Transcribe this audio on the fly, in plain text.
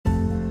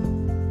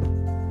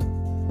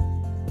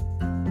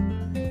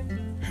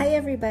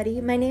everybody.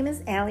 My name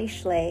is Allie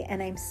Schley,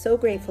 and I'm so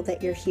grateful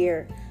that you're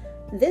here.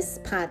 This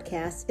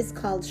podcast is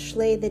called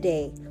Schley the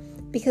Day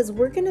because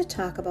we're going to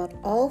talk about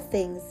all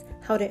things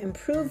how to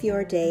improve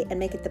your day and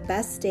make it the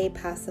best day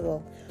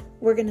possible.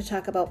 We're going to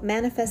talk about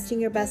manifesting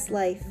your best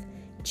life,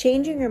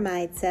 changing your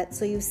mindset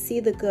so you see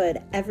the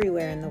good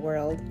everywhere in the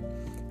world,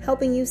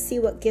 helping you see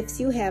what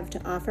gifts you have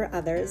to offer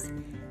others,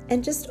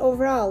 and just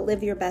overall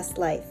live your best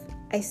life.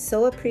 I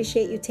so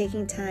appreciate you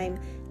taking time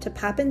to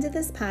pop into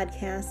this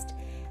podcast,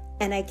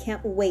 and I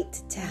can't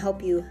wait to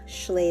help you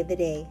Schley the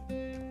day.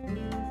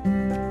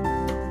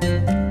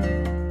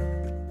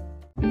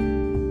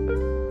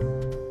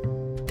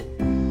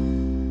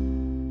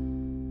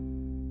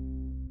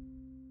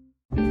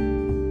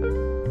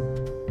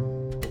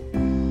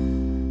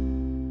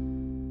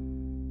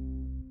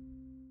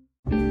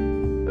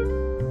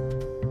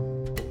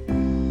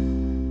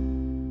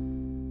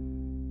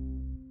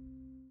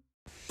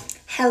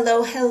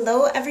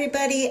 Hello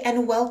everybody,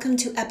 and welcome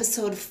to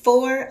episode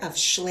 4 of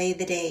Schley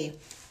the Day.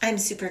 I'm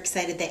super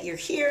excited that you're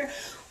here.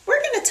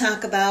 We're going to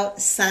talk about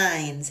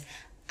signs.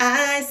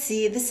 I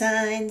see the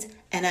signs,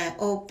 and I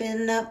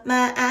open up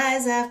my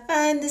eyes, I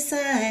find the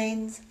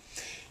signs.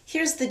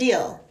 Here's the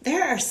deal.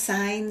 There are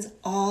signs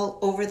all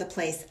over the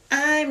place.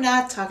 I'm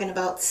not talking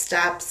about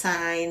stop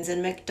signs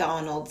and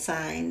McDonald's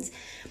signs.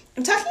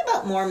 I'm talking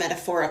about more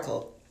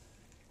metaphorical.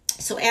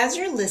 So as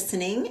you're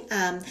listening,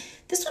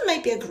 this one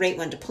might be a great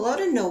one to pull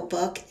out a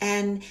notebook,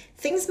 and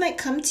things might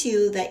come to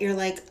you that you're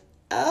like,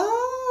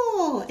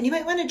 oh, and you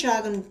might want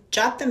to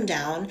jot them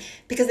down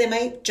because they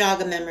might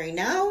jog a memory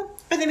now,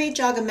 or they may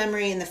jog a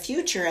memory in the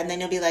future, and then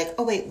you'll be like,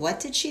 oh wait,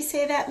 what did she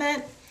say that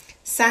meant?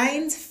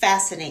 Signs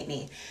fascinate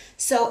me.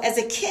 So as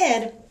a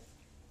kid,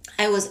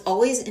 I was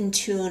always in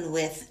tune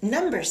with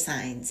number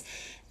signs.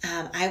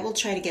 I will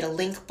try to get a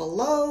link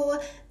below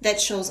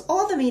that shows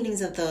all the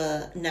meanings of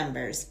the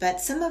numbers,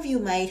 but some of you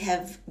might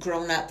have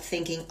grown up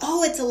thinking,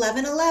 oh, it's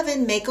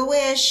 11:11, make a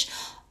wish.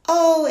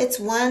 Oh, it's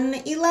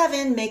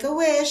 1:11, make a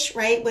wish,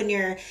 right? When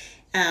you're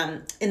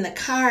in the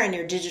car and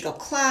your digital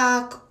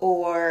clock,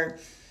 or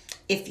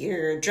if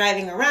you're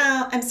walking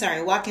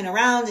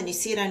around and you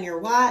see it on your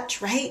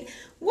watch, right?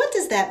 What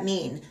does that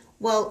mean?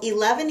 Well,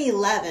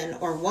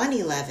 11:11 or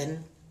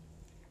 1:11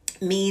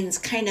 means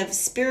kind of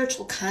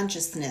spiritual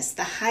consciousness,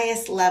 the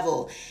highest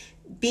level,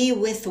 be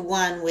with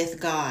one with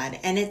God.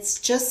 And it's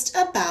just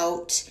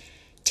about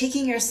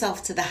taking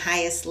yourself to the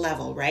highest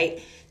level,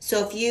 right?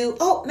 So if you,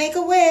 make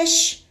a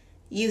wish,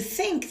 you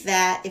think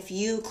that if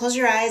you close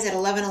your eyes at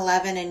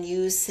 11:11 and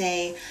you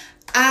say,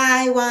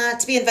 I want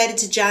to be invited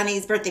to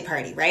Johnny's birthday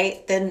party,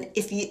 right? Then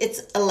it's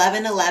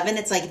 11:11,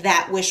 it's like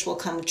that wish will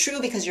come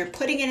true because you're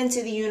putting it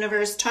into the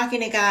universe,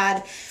 talking to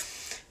God,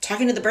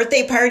 talking to the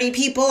birthday party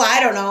people, I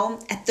don't know,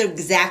 at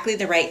exactly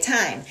the right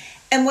time.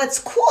 And what's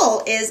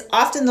cool is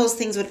often those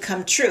things would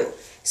come true.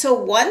 So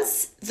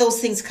once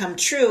those things come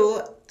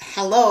true,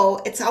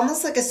 it's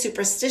almost like a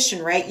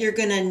superstition, right? You're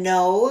going to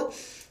know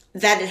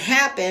that it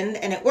happened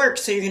and it worked,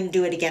 so you're going to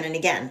do it again and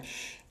again.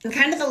 And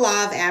kind of the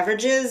law of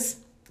averages,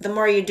 the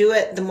more you do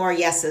it, the more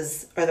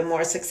yeses or the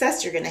more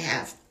success you're going to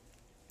have.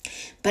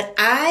 But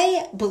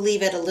I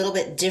believe it a little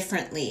bit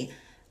differently.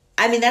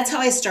 I mean, that's how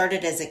I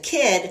started as a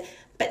kid.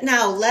 But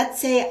now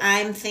let's say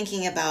I'm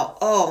thinking about,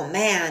 oh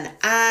man,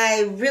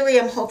 I really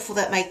am hopeful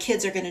that my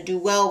kids are going to do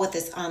well with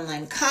this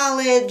online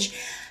college.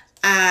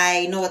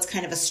 I know it's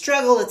kind of a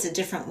struggle. It's a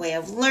different way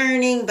of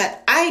learning,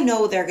 but I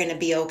know they're going to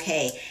be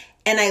okay.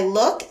 And I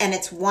look and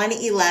it's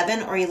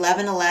 1:11 or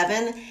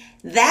 11:11.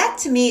 That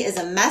to me is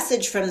a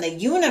message from the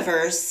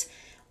universe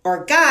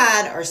or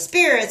God or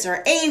spirits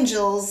or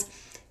angels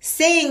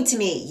saying to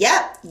me,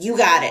 yep, you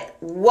got it.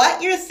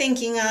 What you're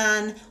thinking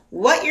on,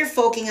 what you're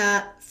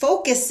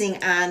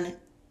focusing on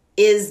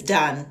is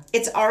done.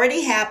 It's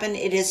already happened.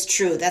 It is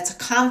true. That's a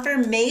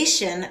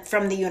confirmation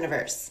from the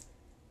universe.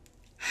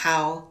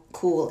 How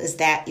cool is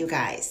that, you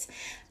guys?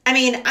 I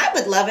mean, I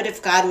would love it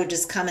if God would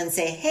just come and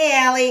say, hey,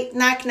 Allie,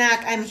 knock,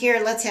 knock, I'm here.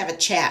 Let's have a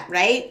chat,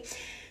 right?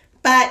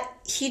 But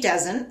he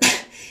doesn't.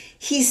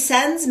 He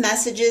sends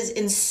messages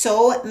in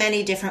so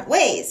many different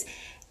ways.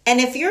 And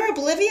if you're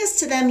oblivious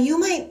to them, you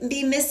might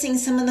be missing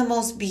some of the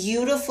most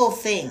beautiful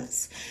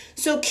things.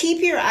 So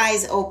keep your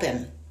eyes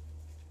open.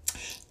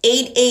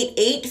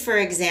 888, for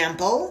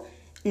example.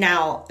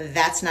 Now,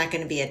 that's not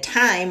going to be a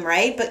time,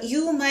 right? But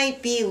you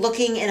might be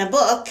looking in a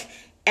book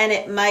and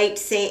it might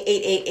say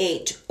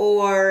 888,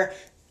 or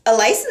a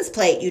license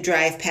plate you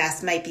drive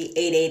past might be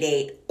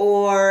 888,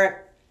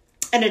 or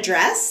an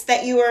address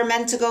that you are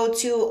meant to go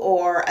to,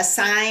 or a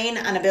sign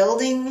on a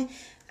building.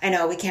 I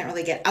know we can't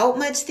really get out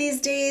much these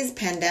days,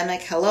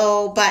 pandemic,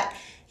 hello, but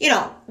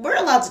we're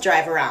allowed to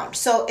drive around.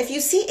 So if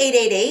you see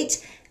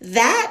 888,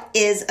 that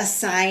is a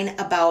sign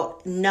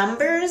about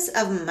numbers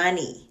of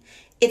money.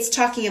 It's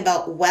talking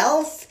about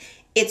wealth.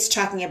 It's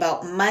talking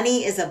about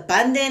money is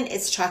abundant.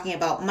 It's talking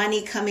about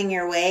money coming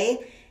your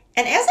way.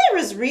 And as I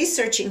was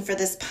researching for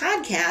this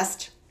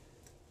podcast,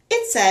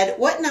 it said,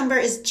 what number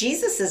is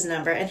Jesus's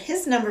number? And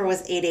his number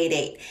was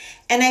 888.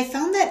 And I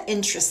found that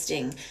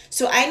interesting.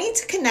 So I need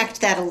to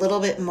connect that a little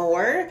bit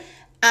more.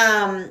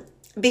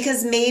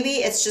 Because maybe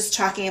it's just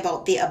talking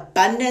about the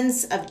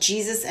abundance of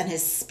Jesus and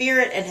his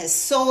spirit and his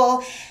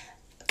soul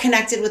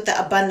connected with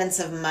the abundance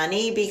of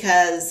money,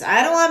 because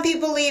I don't want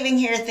people leaving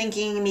here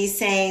thinking me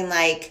saying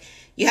like,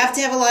 you have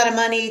to have a lot of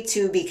money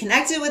to be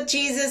connected with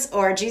Jesus,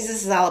 or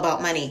Jesus is all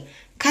about money.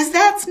 Because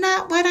that's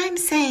not what I'm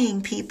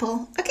saying,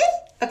 people.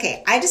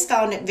 Okay. I just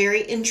found it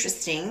very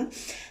interesting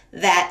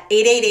that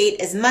 888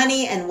 is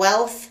money and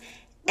wealth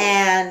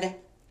and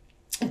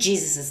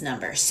Jesus's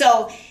number.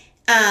 So,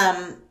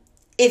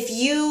 if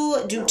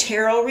you do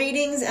tarot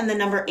readings and the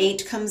number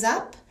 8 comes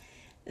up,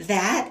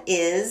 that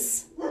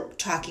is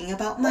talking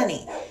about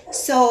money.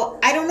 So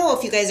I don't know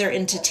if you guys are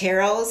into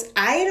tarots.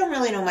 I don't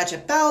really know much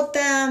about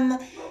them.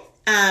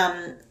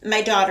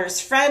 My daughter's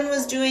friend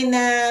was doing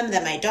them.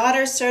 Then my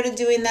daughter started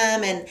doing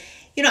them. And,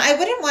 I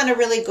wouldn't want to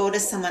really go to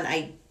someone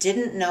I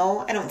didn't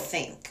know. I don't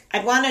think.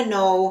 I'd want to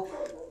know,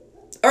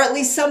 or at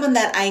least someone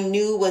that I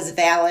knew was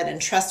valid and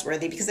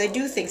trustworthy, because I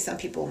do think some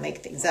people make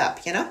things up,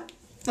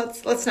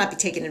 Let's not be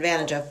taken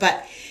advantage of.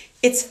 But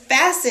it's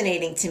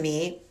fascinating to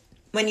me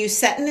when you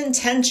set an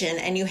intention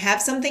and you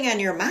have something on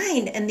your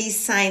mind and these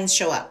signs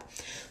show up.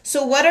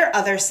 So what are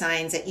other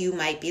signs that you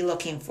might be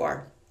looking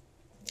for?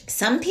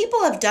 Some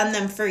people have done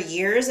them for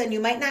years, and you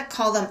might not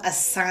call them a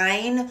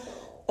sign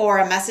or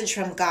a message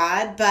from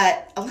God,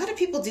 but a lot of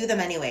people do them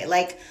anyway.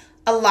 Like,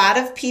 a lot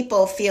of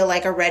people feel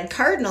like a red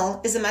cardinal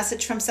is a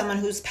message from someone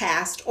who's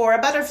passed, or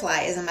a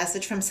butterfly is a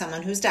message from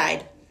someone who's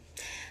died.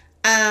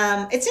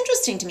 It's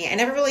interesting to me. I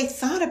never really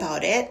thought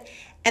about it.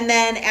 And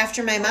then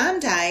after my mom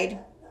died,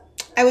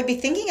 I would be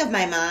thinking of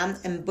my mom,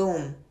 and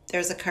boom,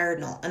 there's a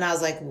cardinal. And I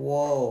was like,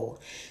 whoa.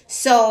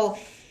 So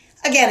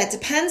again, it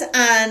depends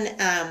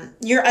on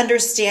your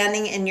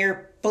understanding and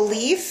your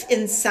belief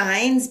in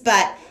signs.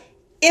 But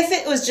if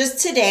it was just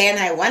today and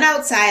I went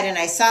outside and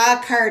I saw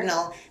a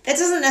cardinal, that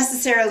doesn't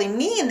necessarily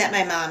mean that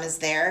my mom is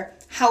there.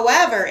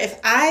 However, if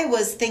I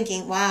was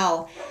thinking,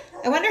 wow,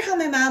 I wonder how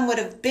my mom would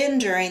have been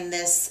during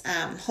this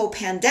whole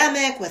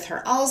pandemic with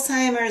her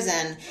Alzheimer's,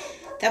 and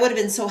that would have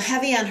been so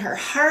heavy on her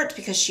heart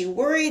because she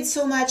worried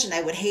so much, and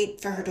I would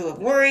hate for her to have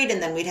worried,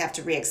 and then we'd have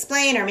to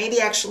re-explain, or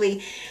maybe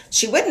actually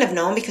she wouldn't have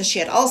known because she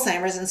had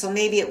Alzheimer's, and so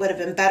maybe it would have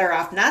been better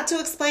off not to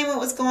explain what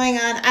was going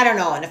on. I don't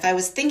know. And if I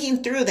was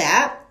thinking through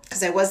that,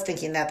 because I was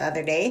thinking that the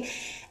other day,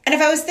 and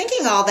if I was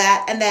thinking all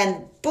that, and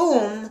then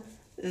boom,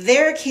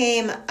 there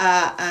came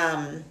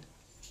a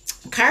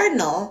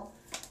cardinal,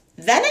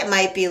 then it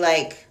might be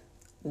like,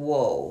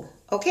 whoa,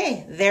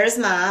 okay, there's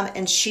mom,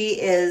 and she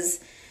is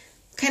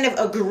kind of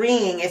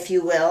agreeing, if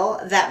you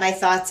will, that my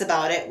thoughts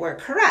about it were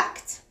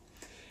correct.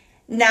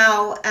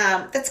 Now,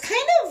 that's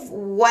kind of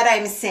what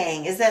I'm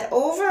saying, is that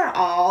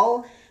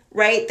overall,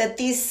 right, that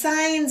these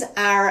signs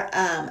are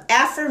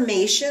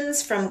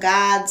affirmations from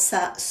God,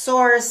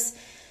 source,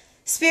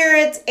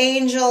 spirits,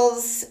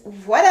 angels,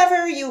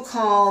 whatever you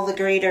call the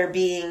greater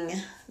being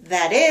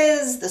that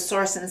is, the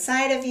source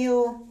inside of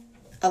you,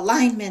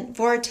 alignment,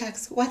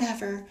 vortex,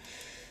 whatever.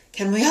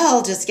 Can we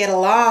all just get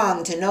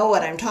along to know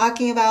what I'm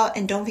talking about?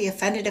 And don't be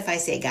offended if I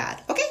say God.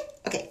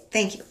 Okay,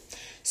 thank you.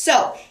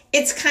 So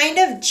it's kind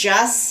of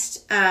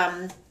just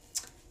I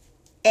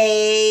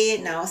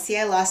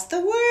lost the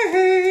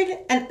word,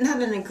 and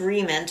not an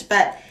agreement,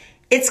 but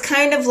it's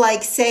kind of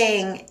like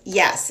saying,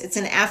 yes, it's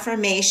an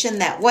affirmation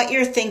that what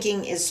you're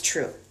thinking is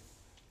true.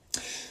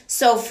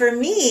 So for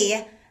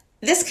me,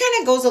 this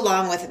kind of goes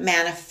along with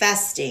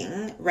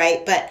manifesting,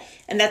 right?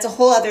 And that's a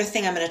whole other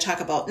thing I'm going to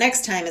talk about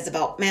next time, is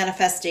about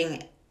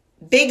manifesting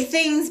big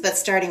things, but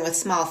starting with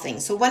small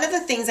things. So one of the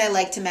things I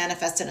like to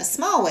manifest in a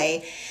small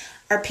way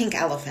are pink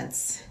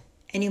elephants.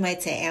 And you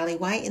might say, Allie,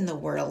 why in the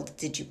world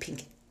did you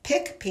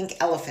pick pink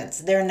elephants?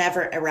 They're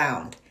never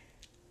around,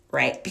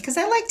 right? Because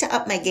I like to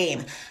up my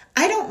game.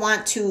 I don't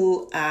want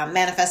to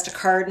manifest a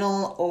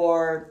cardinal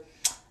or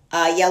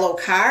a yellow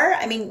car.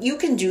 I mean, you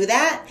can do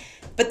that,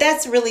 but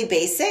that's really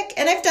basic.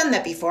 And I've done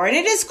that before, and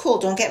it is cool.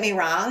 Don't get me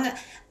wrong.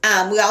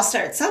 We all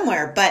start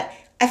somewhere, but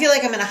I feel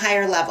like I'm in a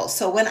higher level.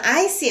 So when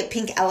I see a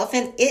pink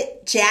elephant,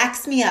 it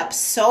jacks me up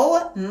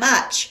so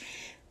much,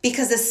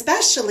 because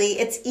especially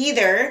it's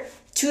either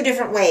two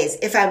different ways.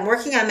 If I'm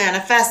working on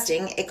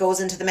manifesting, it goes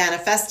into the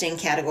manifesting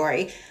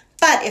category.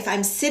 But if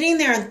I'm sitting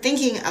there and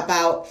thinking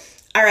about,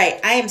 all right,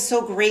 I am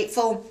so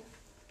grateful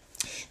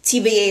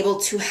to be able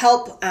to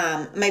help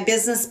my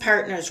business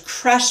partners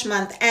crush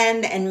month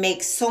end and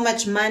make so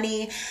much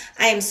money.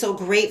 I am so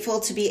grateful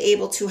to be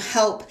able to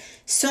help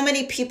so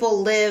many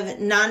people live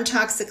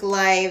non-toxic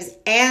lives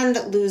and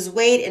lose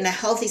weight in a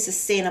healthy,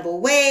 sustainable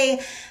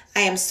way. I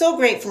am so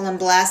grateful and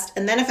blessed.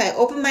 And then if I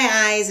open my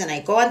eyes and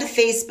I go onto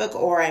Facebook,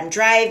 or I'm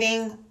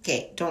driving,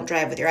 okay, don't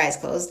drive with your eyes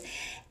closed,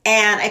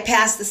 and I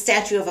pass the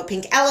statue of a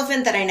pink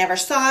elephant that I never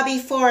saw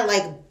before,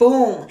 like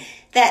boom,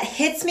 that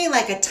hits me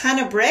like a ton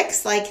of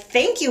bricks. Like,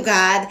 thank you,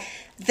 God.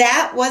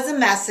 That was a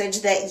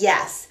message that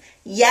yes,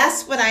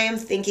 what I am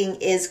thinking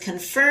is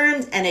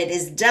confirmed, and it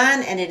is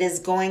done, and it is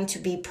going to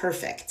be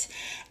perfect.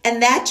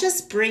 And that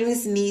just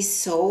brings me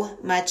so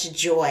much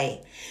joy.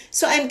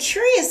 So I'm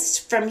curious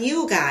from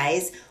you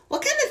guys,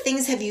 what kind of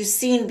things have you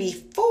seen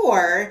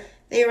before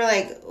they were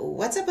like,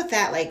 what's up with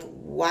that? Like,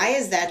 why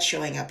is that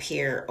showing up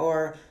here?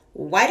 Or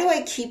why do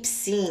I keep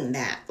seeing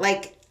that?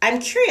 Like, I'm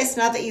curious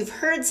now that you've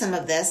heard some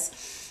of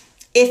this,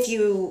 if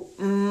you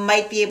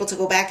might be able to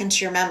go back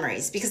into your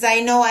memories. Because I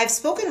know I've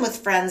spoken with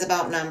friends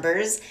about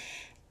numbers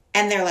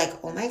and they're like,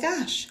 oh my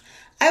gosh,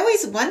 I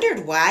always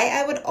wondered why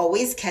I would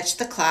always catch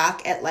the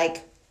clock at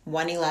like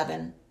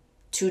 1:11,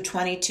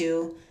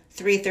 2:22,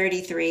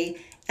 3:33.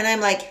 And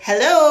I'm like,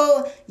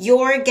 hello,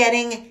 you're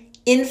getting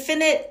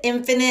infinite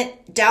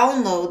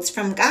downloads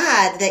from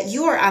God that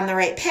you are on the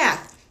right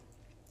path.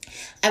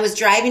 I was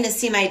driving to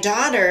see my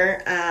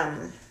daughter,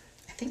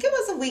 I think it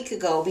was a week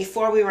ago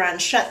before we were on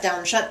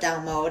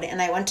shutdown mode.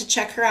 And I went to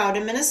check her out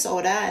in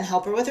Minnesota and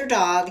help her with her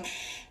dog.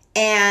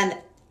 And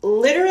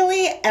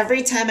literally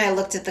every time I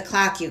looked at the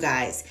clock, you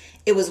guys,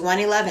 it was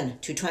 1:11,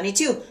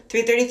 2:22,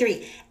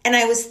 3:33. And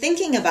I was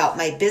thinking about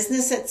my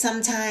business at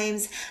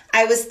sometimes.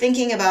 I was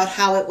thinking about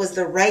how it was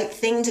the right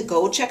thing to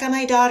go check on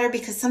my daughter,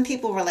 because some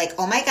people were like,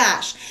 oh my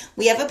gosh,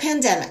 we have a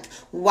pandemic.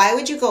 Why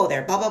would you go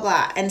there? Blah, blah,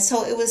 blah. And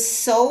so it was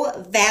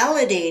so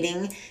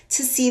validating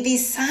to see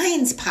these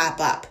signs pop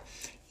up.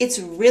 It's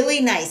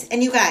really nice.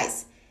 And you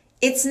guys,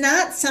 it's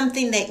not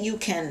something that you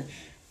can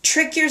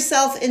trick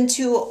yourself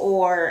into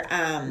or,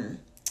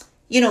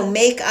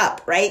 make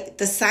up, right?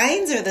 The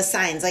signs are the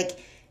signs. Like,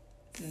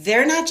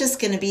 they're not just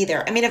going to be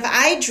there. I mean, if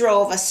I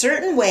drove a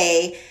certain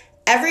way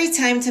every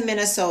time to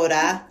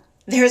Minnesota,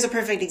 there's a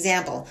perfect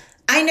example.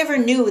 I never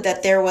knew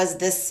that there was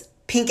this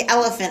pink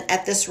elephant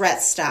at this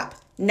rest stop.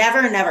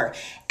 Never.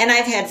 And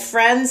I've had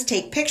friends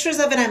take pictures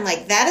of it. I'm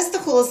like, that is the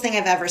coolest thing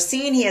I've ever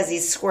seen. He has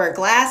these square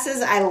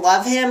glasses. I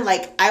love him.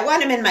 Like, I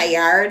want him in my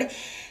yard.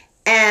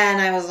 And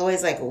I was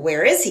always like,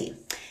 where is he?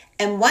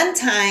 And one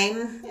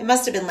time, it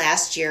must have been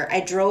last year, I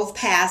drove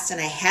past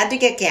and I had to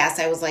get gas.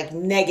 I was like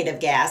negative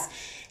gas.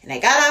 And I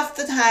got off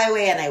the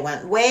highway and I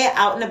went way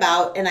out and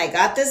about and I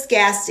got this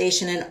gas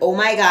station and oh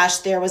my gosh,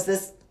 there was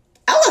this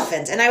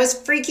elephant and I was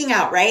freaking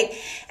out, right?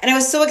 And I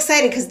was so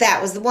excited because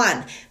that was the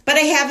one, but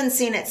I haven't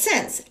seen it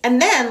since.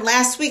 And then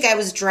last week I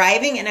was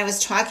driving and I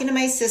was talking to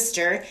my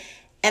sister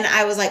and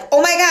I was like,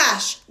 oh my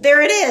gosh,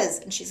 there it is.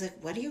 And she's like,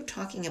 what are you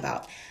talking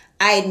about?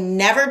 I had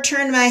never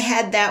turned my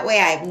head that way.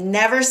 I've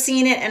never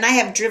seen it. And I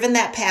have driven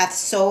that path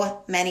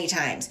so many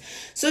times.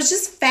 So it's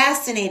just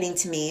fascinating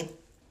to me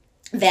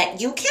that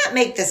you can't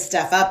make this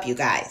stuff up, you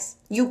guys.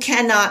 You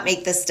cannot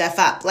make this stuff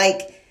up.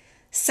 Like,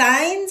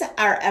 signs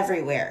are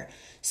everywhere.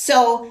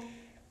 So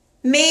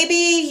maybe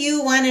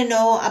you want to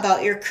know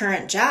about your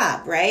current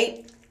job,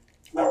 right?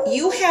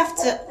 You have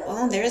to,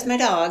 oh, there's my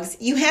dogs.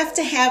 You have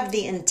to have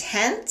the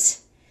intent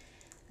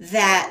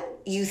that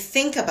you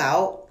think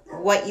about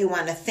what you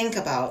want to think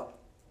about.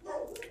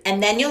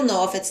 And then you'll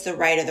know if it's the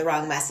right or the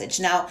wrong message.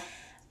 Now,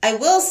 I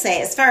will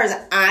say, as far as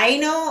I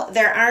know,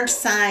 there aren't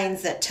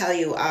signs that tell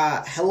you,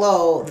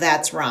 hello,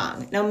 that's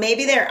wrong. Now,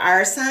 maybe there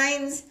are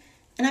signs,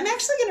 and I'm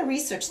actually going to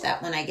research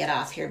that when I get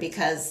off here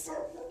because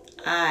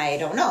I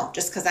don't know.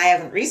 Just because I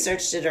haven't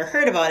researched it or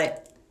heard about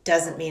it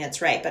doesn't mean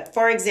it's right. But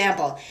for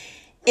example,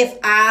 if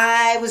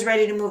I was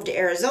ready to move to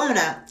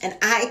Arizona and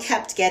I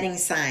kept getting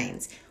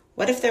signs,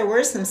 what if there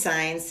were some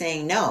signs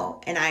saying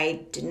no and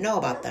I didn't know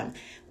about them?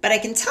 But I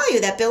can tell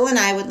you that Bill and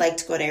I would like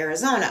to go to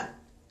Arizona.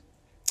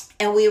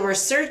 And we were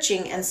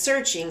searching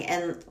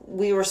and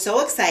we were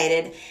so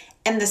excited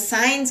and the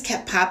signs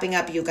kept popping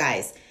up, you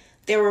guys.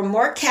 There were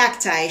more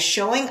cacti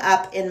showing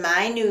up in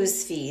my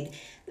news feed.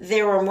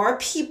 There were more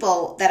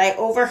people that I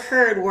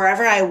overheard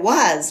wherever I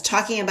was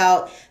talking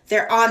about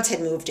their aunt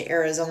had moved to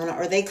Arizona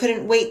or they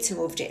couldn't wait to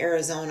move to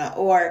Arizona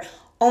or,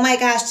 oh my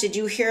gosh, did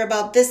you hear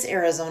about this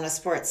Arizona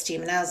sports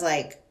team? And I was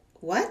like,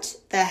 what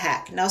the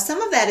heck? Now,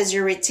 some of that is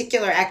your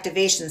reticular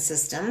activation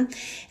system.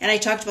 And I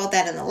talked about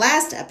that in the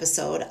last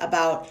episode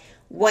about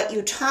what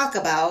you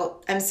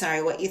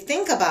what you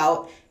think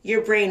about,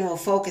 your brain will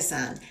focus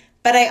on.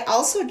 But I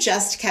also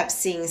just kept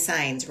seeing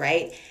signs,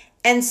 right?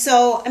 And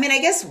so, I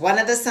guess one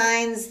of the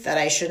signs that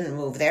I shouldn't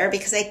move there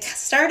because I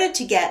started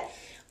to get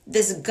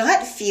this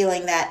gut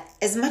feeling that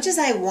as much as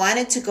I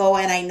wanted to go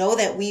and I know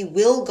that we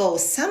will go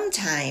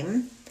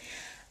sometime,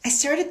 I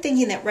started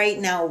thinking that right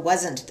now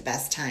wasn't the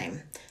best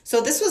time. So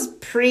this was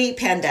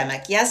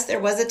pre-pandemic. Yes, there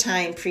was a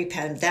time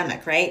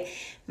pre-pandemic, right?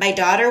 My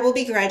daughter will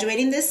be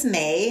graduating this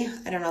May.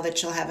 I don't know that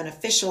she'll have an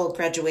official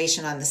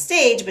graduation on the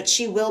stage, but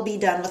she will be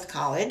done with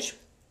college.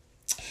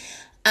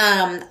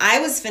 I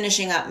was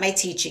finishing up my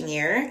teaching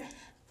year.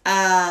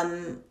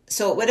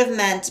 So it would have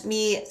meant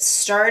me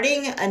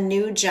starting a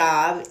new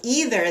job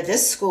either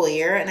this school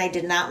year, and I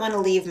did not want to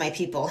leave my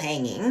people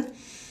hanging,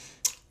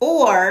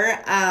 or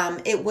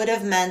it would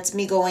have meant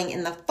me going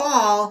in the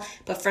fall,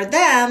 but for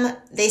them,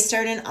 they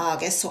start in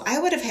August, so I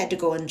would have had to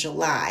go in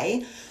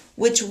July,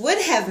 which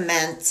would have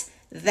meant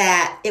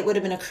that it would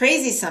have been a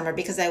crazy summer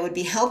because I would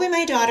be helping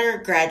my daughter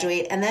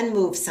graduate and then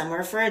move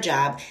somewhere for a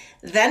job.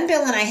 Then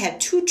Bill and I had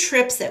 2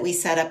 trips that we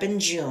set up in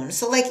June.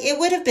 So it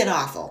would have been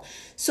awful.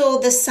 So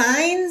the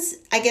signs,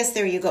 I guess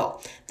there you go.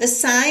 The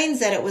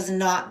signs that it was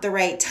not the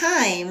right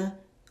time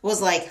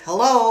was like,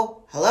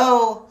 hello,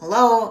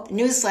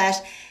 newsflash.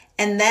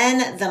 and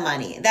then the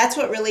money. That's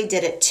what really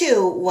did it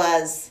too,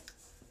 was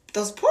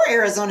those poor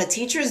Arizona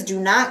teachers do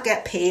not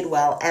get paid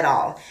well at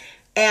all.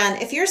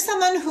 And if you're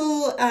someone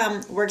who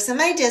works in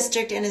my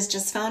district and is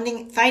just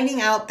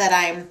finding out that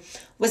I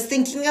was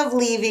thinking of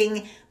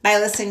leaving by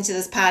listening to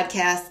this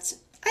podcast,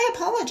 I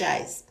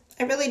apologize.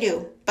 I really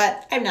do,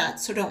 but I'm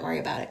not, so don't worry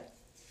about it.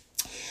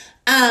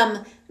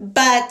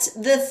 But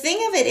the thing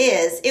of it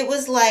is, it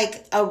was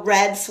like a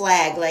red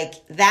flag. Like,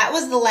 that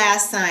was the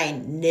last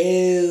sign.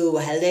 No,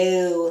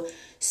 hello.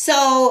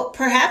 So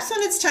perhaps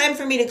when it's time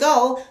for me to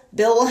go,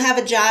 Bill will have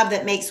a job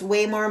that makes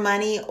way more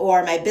money,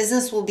 or my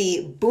business will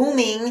be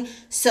booming,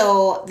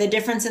 so the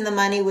difference in the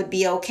money would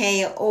be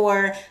okay,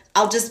 or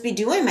I'll just be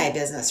doing my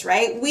business,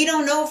 right? We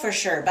don't know for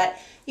sure, but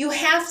you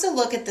have to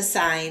look at the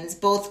signs,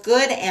 both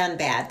good and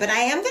bad. But I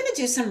am going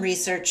to do some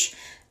research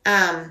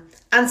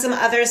on some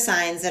other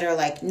signs that are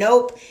like,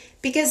 nope.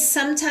 Because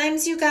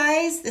sometimes, you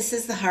guys, this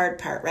is the hard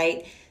part,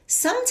 right?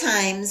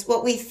 Sometimes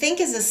what we think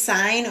is a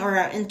sign or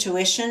our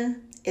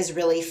intuition is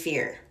really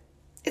fear.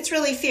 It's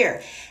really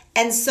fear.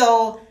 And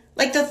so,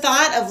 like, the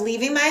thought of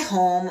leaving my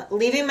home,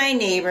 leaving my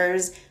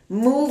neighbors,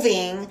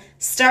 moving,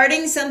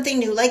 starting something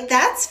new, like,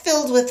 that's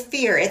filled with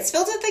fear. It's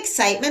filled with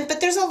excitement,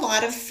 but there's a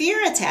lot of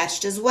fear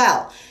attached as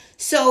well.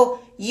 So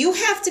you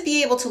have to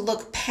be able to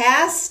look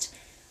past,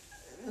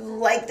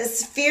 like,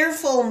 this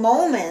fearful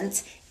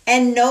moment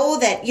and know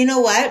that, you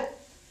know what?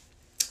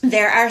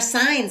 There are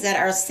signs that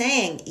are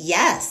saying,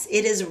 yes,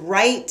 it is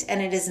right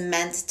and it is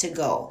meant to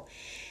go.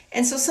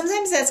 And so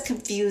sometimes that's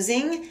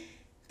confusing,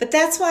 but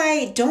that's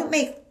why don't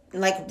make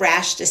like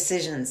rash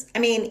decisions. I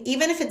mean,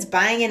 even if it's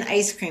buying an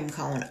ice cream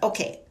cone,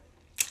 okay,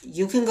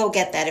 you can go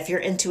get that if your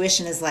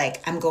intuition is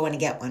like, I'm going to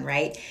get one,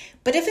 right?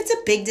 But if it's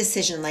a big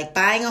decision, like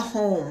buying a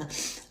home,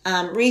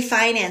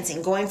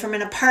 refinancing, going from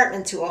an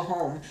apartment to a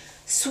home,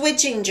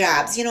 switching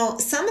jobs, you know,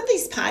 some of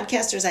these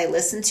podcasters I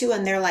listen to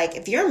and they're like,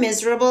 if you're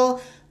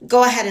miserable,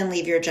 go ahead and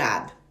leave your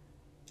job.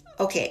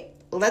 Okay,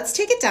 let's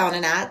take it down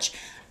a notch.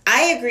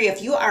 I agree.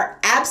 If you are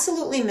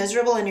absolutely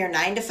miserable in your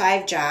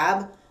 9-to-5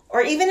 job,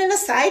 or even in a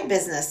side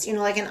business, you know,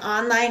 like an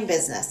online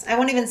business, I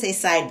won't even say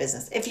side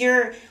business. If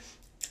you're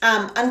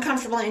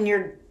uncomfortable in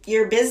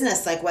your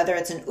business, like whether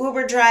it's an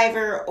Uber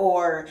driver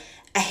or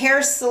a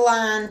hair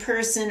salon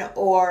person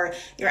or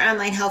your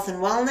online health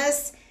and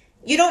wellness,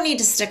 you don't need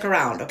to stick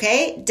around,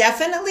 okay?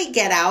 Definitely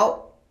get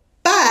out,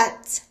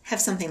 but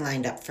have something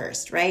lined up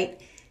first, right?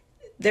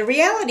 The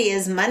reality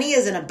is money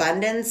is in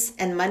abundance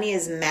and money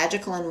is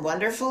magical and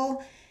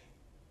wonderful,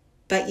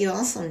 but you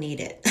also need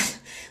it.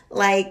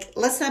 Like,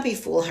 let's not be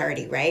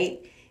foolhardy, right?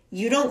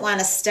 You don't want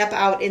to step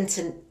out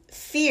into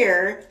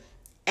fear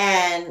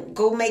and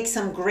go make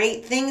some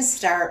great things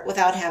start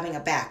without having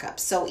a backup.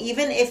 So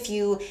even if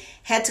you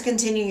had to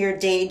continue your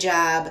day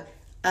job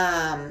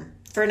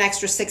for an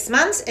extra 6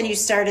 months and you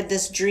started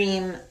this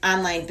dream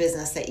online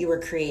business that you were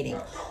creating,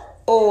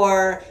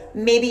 or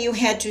maybe you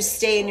had to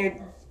stay in your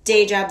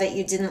day job that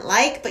you didn't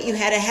like, but you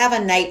had to have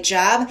a night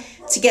job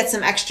to get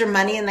some extra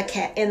money in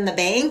the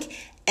bank,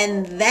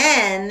 and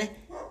then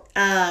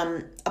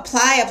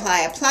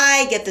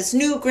apply, get this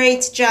new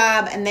great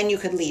job, and then you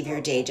could leave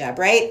your day job,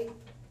 right?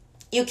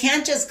 You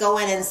can't just go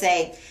in and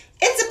say,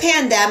 it's a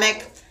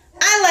pandemic,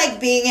 I like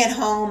being at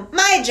home,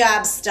 my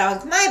job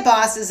stunk, my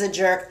boss is a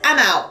jerk, I'm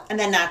out, and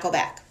then not go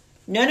back.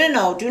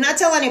 No. Do not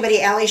tell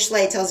anybody Allie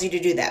Schley tells you to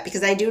do that,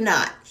 because I do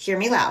not. Hear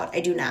me loud. I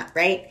do not,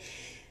 right?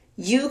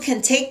 You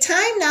can take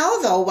time now,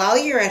 though, while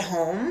you're at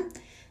home.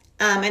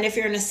 And if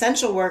you're an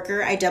essential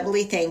worker, I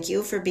doubly thank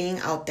you for being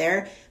out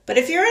there. But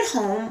if you're at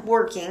home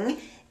working,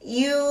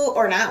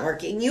 or not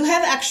working, you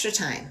have extra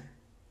time.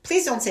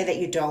 Please don't say that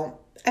you don't.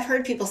 I've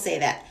heard people say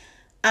that.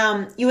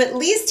 You at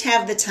least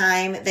have the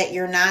time that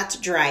you're not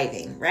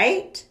driving,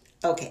 right?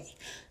 Okay.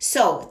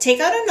 So take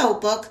out a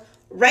notebook,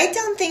 write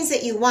down things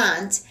that you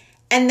want,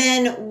 and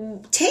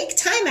then take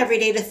time every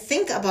day to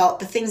think about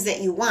the things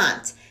that you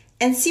want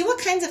and see what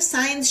kinds of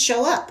signs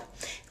show up.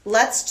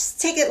 Let's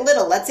just take it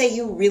little. Let's say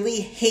you really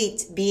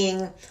hate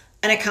being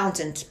an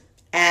accountant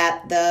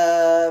at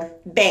the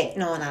bank.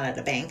 No, not at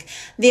a bank.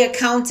 The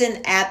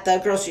accountant at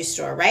the grocery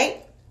store,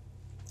 right?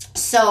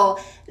 So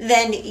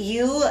then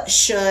you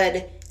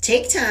should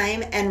take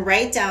time and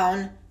write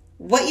down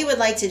what you would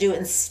like to do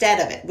instead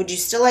of it. Would you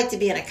still like to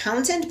be an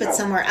accountant but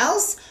somewhere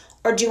else?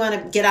 Or do you want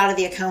to get out of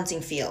the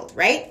accounting field,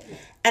 right?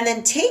 And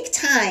then take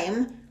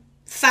time,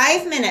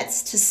 5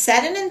 minutes, to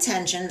set an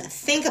intention.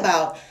 Think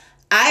about,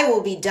 I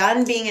will be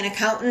done being an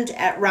accountant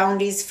at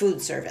Roundy's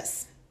Food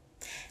Service.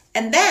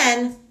 And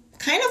then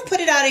kind of put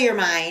it out of your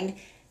mind,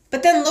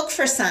 but then look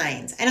for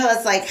signs. I know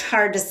that's like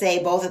hard to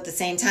say both at the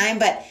same time,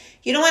 but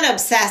you don't want to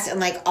obsess and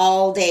like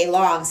all day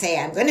long say,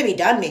 I'm going to be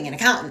done being an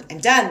accountant. I'm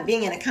done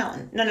being an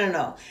accountant.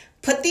 No.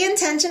 Put the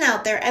intention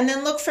out there and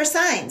then look for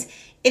signs.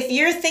 If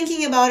you're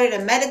thinking about it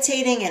and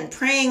meditating and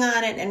praying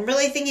on it and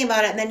really thinking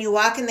about it, and then you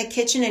walk in the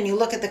kitchen and you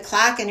look at the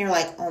clock and you're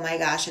like, oh my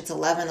gosh, it's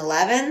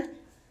 11:11.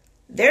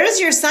 There's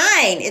your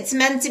sign. It's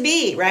meant to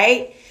be,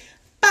 right?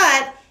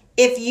 But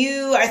if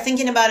you are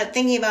thinking about it,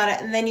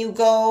 and then you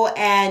go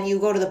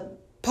to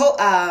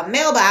the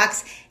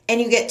mailbox and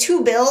you get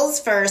 2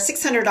 bills for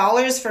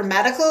 $600 for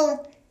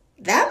medical,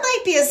 that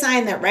might be a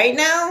sign that right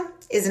now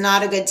is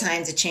not a good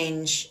time to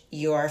change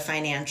your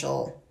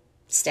financial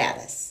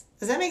status.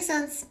 Does that make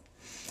sense?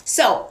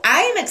 So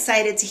I am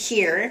excited to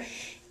hear,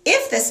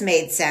 if this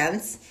made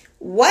sense,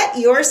 what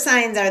your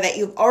signs are that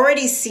you've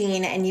already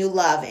seen and you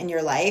love in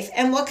your life,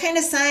 and what kind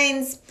of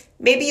signs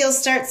maybe you'll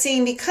start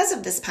seeing because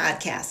of this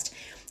podcast.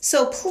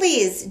 So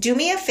please do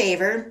me a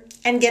favor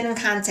and get in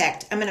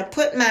contact. I'm going to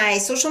put my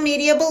social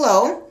media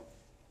below.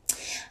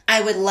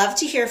 I would love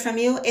to hear from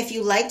you. If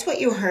you liked what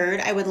you heard,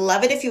 I would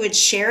love it if you would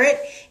share it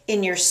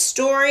in your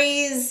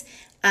stories,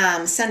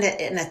 send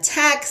it in a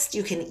text.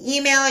 You can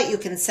email it. You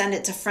can send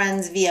it to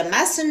friends via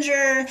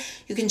Messenger.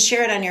 You can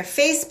share it on your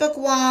Facebook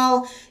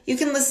wall. You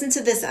can listen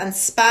to this on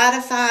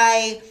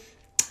Spotify,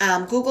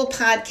 Google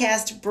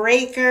Podcast,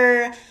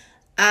 Breaker.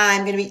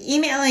 I'm going to be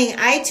emailing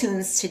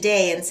iTunes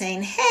today and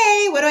saying,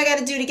 hey, what do I got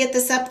to do to get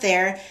this up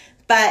there?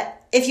 But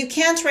if you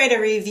can't write a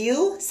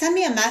review, send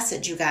me a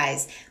message, you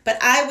guys. But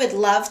I would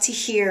love to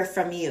hear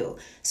from you.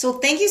 So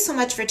thank you so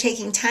much for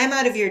taking time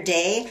out of your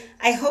day.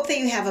 I hope that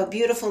you have a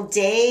beautiful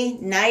day,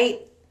 night,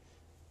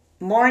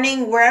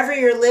 morning, wherever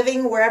you're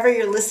living, wherever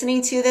you're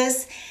listening to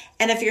this.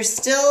 And if you're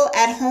still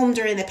at home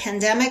during the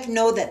pandemic,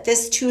 know that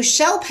this too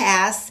shall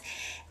pass.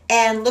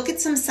 And look at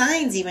some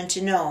signs even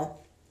to know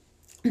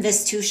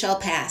this too shall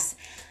pass.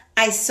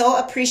 I so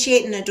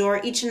appreciate and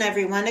adore each and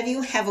every one of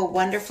you. Have a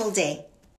wonderful day.